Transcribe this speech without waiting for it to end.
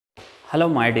Hello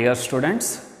my dear students,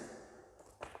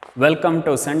 welcome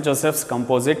to St. Joseph's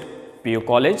Composite PU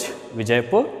College,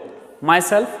 Vijayapura.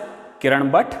 Myself Kiran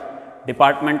Bhatt,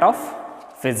 Department of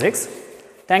Physics.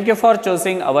 Thank you for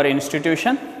choosing our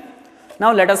institution.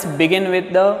 Now let us begin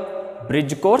with the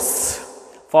bridge course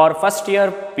for first year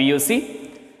PUC.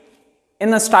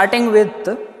 Starting with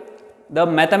the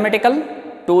mathematical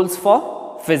tools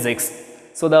for physics.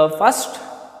 So the first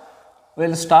we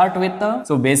will start with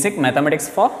the basic mathematics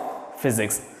for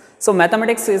physics. So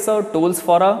mathematics is a tools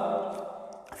for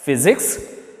physics.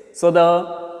 So the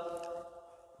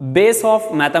base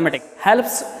of mathematics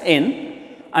helps in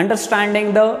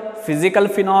understanding the physical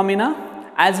phenomena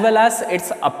as well as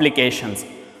its applications.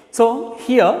 So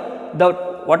here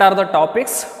what are the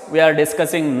topics we are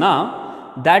discussing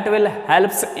now that will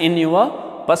helps in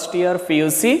your first year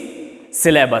PUC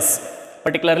syllabus,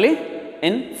 particularly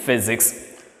in physics.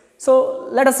 So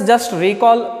let us just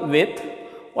recall with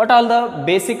what are the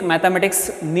basic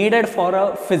mathematics needed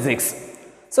for physics.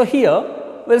 So here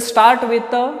we will start with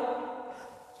the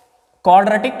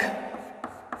quadratic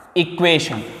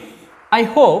equation. I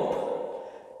hope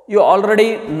you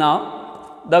already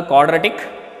know the quadratic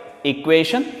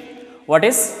equation. What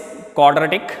is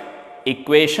quadratic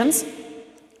equations?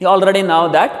 You already know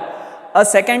that a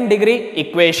second degree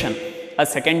equation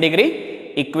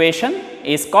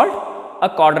is called a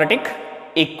quadratic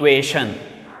equation.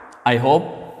 I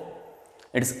hope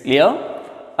it is clear.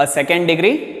 A second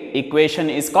degree equation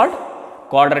is called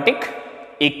quadratic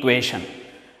equation.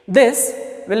 This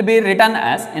will be written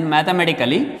as in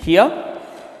mathematically here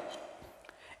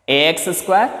ax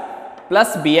square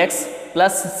plus bx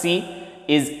plus c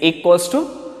is equals to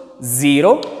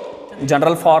 0,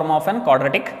 general form of an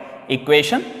quadratic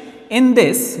equation. In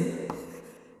this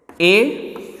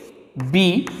a,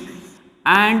 b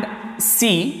and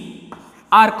c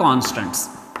are constants.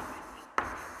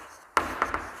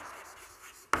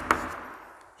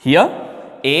 Here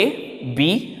a,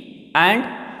 b and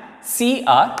c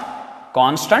are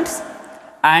constants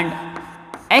and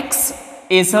x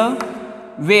is a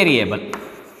variable.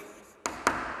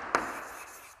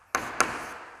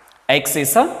 X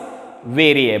is a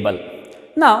variable.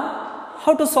 Now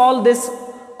how to solve this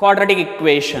quadratic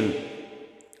equation?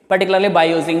 Particularly by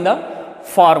using the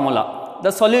formula.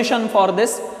 The solution for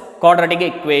this quadratic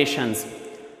equations.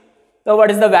 So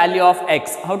what is the value of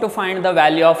x? How to find the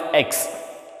value of x?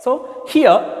 So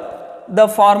here the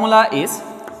formula is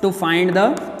to find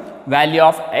the value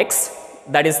of x,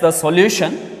 that is the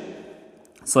solution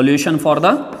for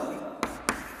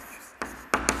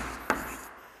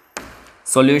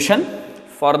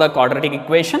the quadratic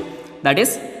equation, that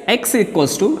is x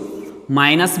equals to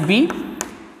minus b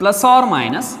plus or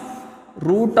minus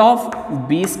root of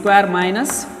b square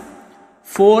minus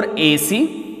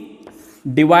 4ac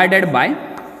divided by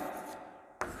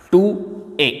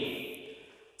 2a.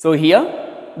 So here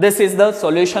this is the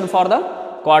solution for the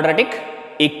quadratic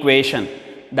equation,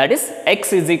 that is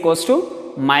x is equals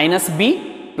to minus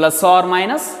b plus or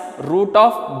minus root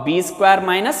of b square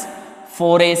minus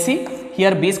 4ac.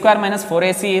 Here b square minus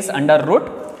 4ac is under root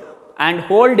and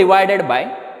whole divided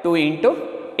by 2 into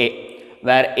a,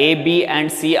 where a, b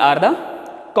and c are the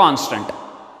constant.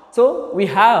 So we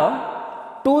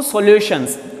have two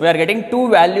solutions. We are getting two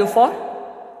value for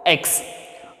x.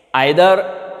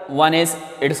 Either one is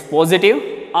it is positive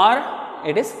or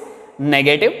it is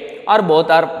negative, or both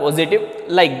are positive,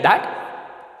 like that.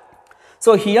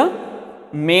 So here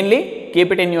mainly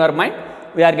keep it in your mind,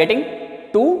 we are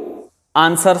getting two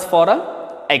answers for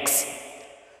a x.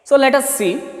 So let us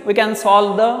see, we can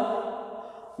solve the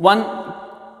one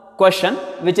question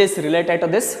which is related to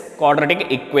this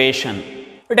quadratic equation.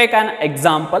 We take an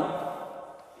example.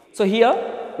 So here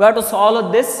we have to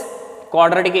solve this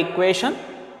quadratic equation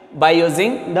by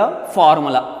using the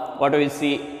formula what we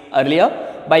see earlier.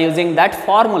 By using that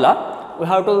formula we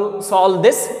have to solve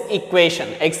this equation,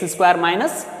 x square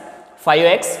minus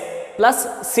 5x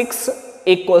plus 6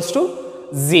 equals to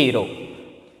 0.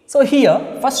 So here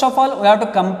first of all we have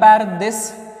to compare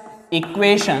this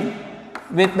equation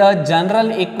with the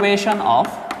general equation of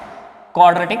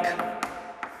quadratic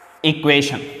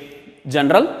equation.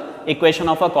 General equation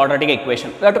of a quadratic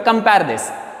equation. We have to compare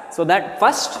this. So that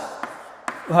first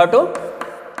we have to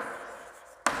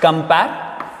compare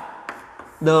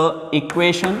the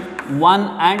equation 1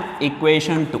 and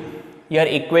equation 2. Here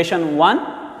equation 1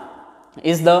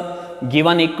 is the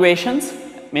given equations,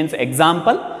 means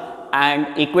example,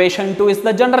 and equation 2 is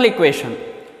the general equation.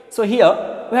 So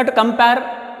here we have to compare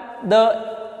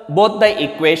both the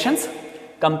equations.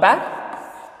 Compare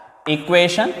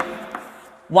equation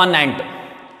 1 and 2.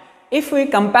 If we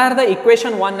compare the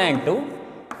equation 1 and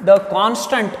 2, the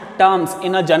constant terms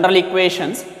in a general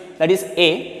equations, that is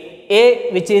a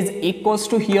which is equals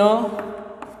to here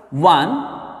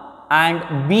 1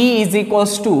 and b is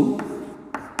equals to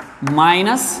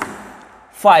minus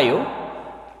 5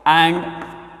 and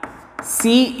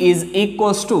c is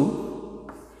equals to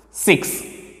 6.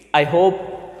 I hope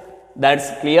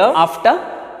that's clear after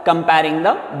comparing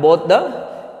both the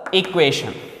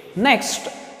equation. Next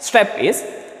step is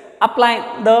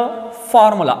applying the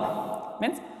formula,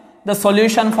 means the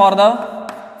solution for the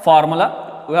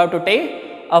formula. We have to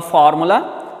take a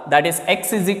formula, that is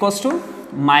x is equals to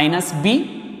minus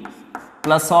b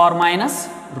plus or minus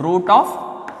root of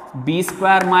b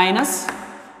square minus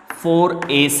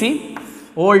 4ac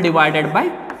whole divided by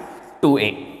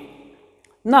 2a.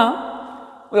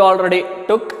 Now we already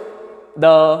took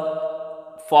the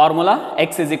formula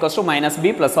x is equals to minus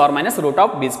b plus or minus root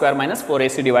of b square minus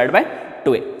 4ac divided by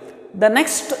 2a. The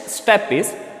next step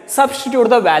is substitute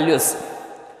the values.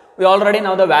 We already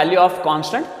know the value of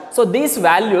constant. So these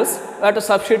values we have to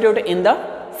substitute in the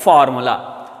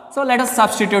formula. So let us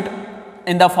substitute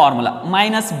in the formula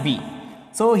minus b.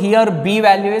 So here b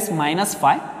value is minus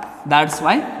 5. That's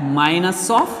why minus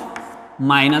of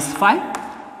minus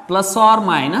 5 plus or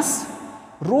minus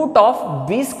root of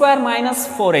b square minus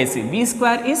 4ac. b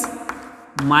square is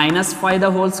minus 5 the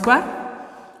whole square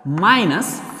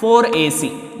minus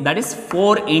 4ac, that is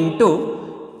 4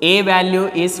 into a value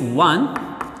is 1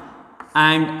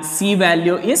 and c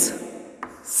value is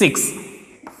 6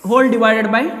 whole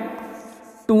divided by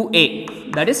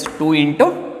 2a, that is 2 into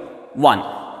 1.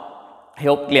 I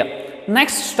hope clear.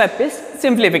 Next step is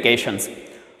simplifications.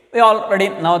 We already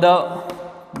know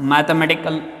the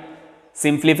mathematical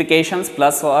simplifications,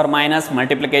 plus or minus,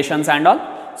 multiplications and all.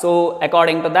 So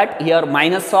according to that, here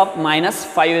minus of minus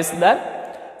 5 is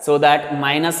there. So that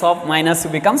minus of minus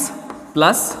becomes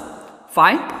plus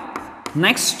 5.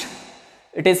 Next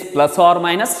it is plus or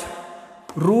minus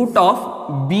root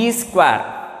of b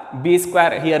square. B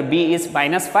square, here b is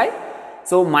minus 5.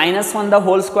 So minus 1 the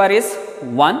whole square is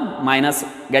 1, minus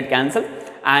get cancelled,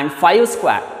 and 5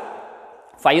 square.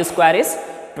 5 square is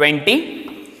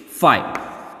 25.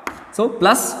 So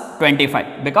plus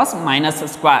 25 because minus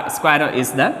square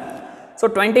is there. So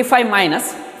 25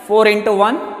 minus 4 into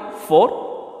 1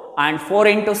 4 and 4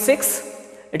 into 6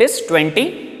 it is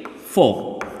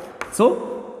 24.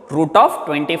 So root of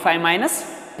 25 minus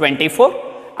 24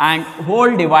 and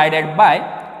whole divided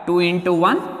by 2 into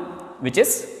 1 which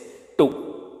is 2.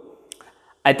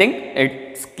 I think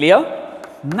it's clear.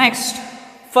 Next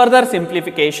further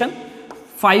simplification,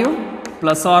 5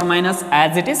 plus or minus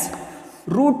as it is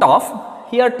root of,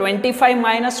 here 25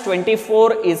 minus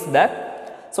 24 is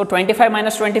there. So 25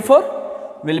 minus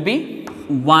 24 will be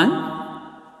 1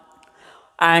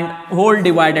 and whole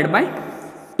divided by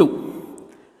 2.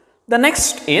 The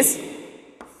next is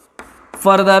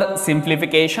further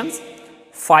simplifications,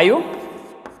 5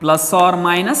 plus or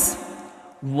minus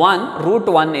 1 root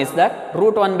 1 is there.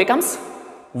 Root 1 becomes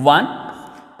 1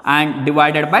 and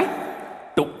divided by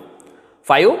 2.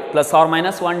 5 plus or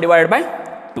minus 1 divided by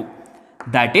 2.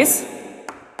 That is,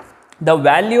 the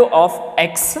value of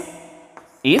x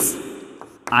is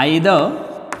either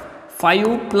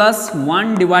 5 plus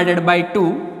 1 divided by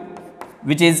 2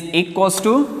 which is equals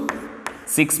to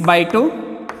 6 by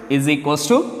 2 is equals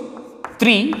to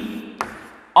 3,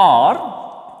 or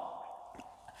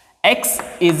x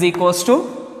is equals to,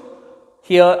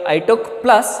 here I took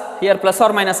plus, here plus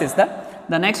or minus is there.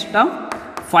 The next term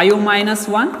 5 minus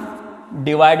 1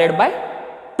 divided by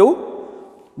 2,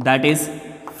 that is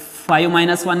 5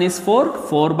 minus 1 is 4,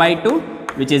 4 by 2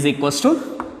 which is equals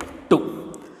to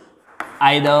 2.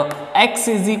 Either x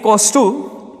is equals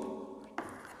to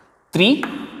 3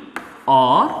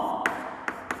 or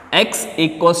x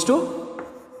equals to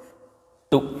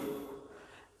 2.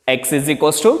 X is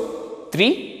equals to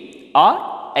 3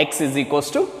 or x is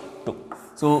equals to 2.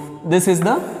 So this is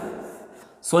the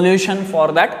solution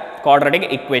for that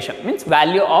quadratic equation, means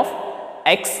value of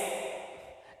x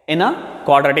in a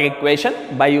quadratic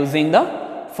equation by using the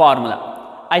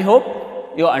formula. I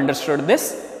hope you understood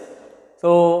this.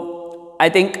 So I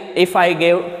think if I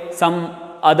gave some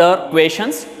other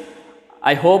equations,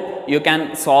 I hope you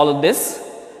can solve this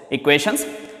equations.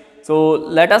 So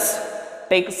let us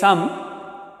take some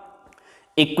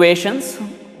equations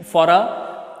for a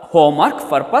homework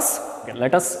purpose. Okay,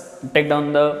 let us take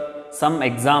down some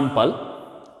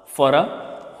example for a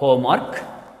homework.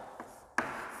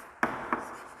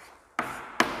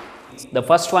 The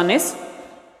first one is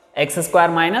x square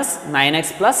minus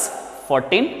 9x plus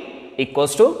 14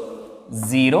 equals to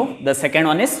 0. The second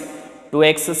one is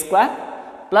 2x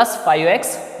square plus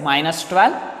 5x minus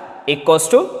 12 equals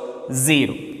to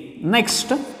 0.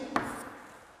 Next,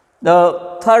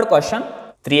 the third question,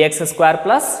 3x square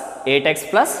plus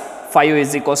 8x plus 5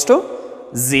 is equals to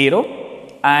 0,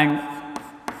 and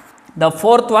the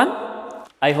fourth one,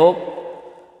 I hope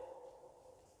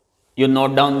you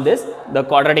note down this, the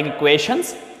quadratic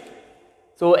equations.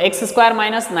 So, x square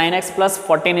minus 9x plus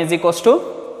 14 is equals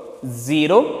to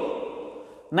 0.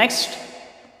 Next,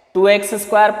 2x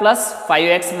square plus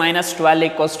 5x minus 12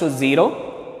 equals to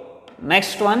 0.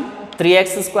 Next one,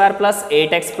 3x square plus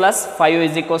 8x plus 5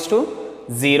 is equals to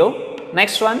 0.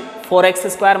 Next one, 4x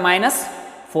square minus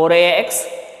 4ax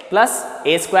plus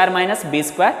a square minus b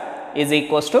square is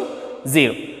equals to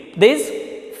 0. These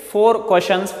 4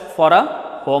 questions for a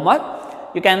homework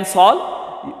you can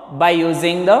solve by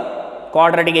using the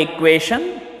quadratic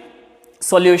equation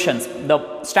solutions,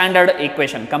 the standard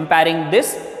equation, comparing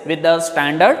this with the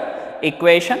standard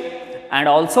equation, and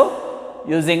also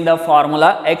using the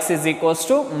formula x is equals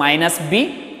to minus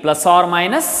b plus or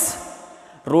minus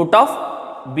root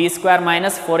of b square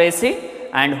minus 4ac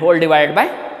and whole divided by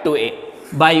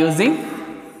 2a. By using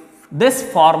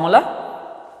this formula,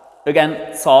 you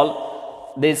can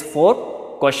solve these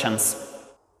 4 questions.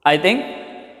 I think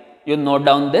you note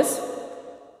down this.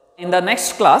 In the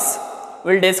next class,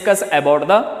 we will discuss about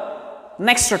the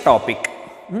next topic,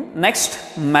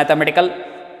 next mathematical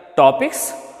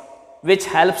topics which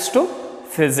helps to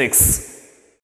physics.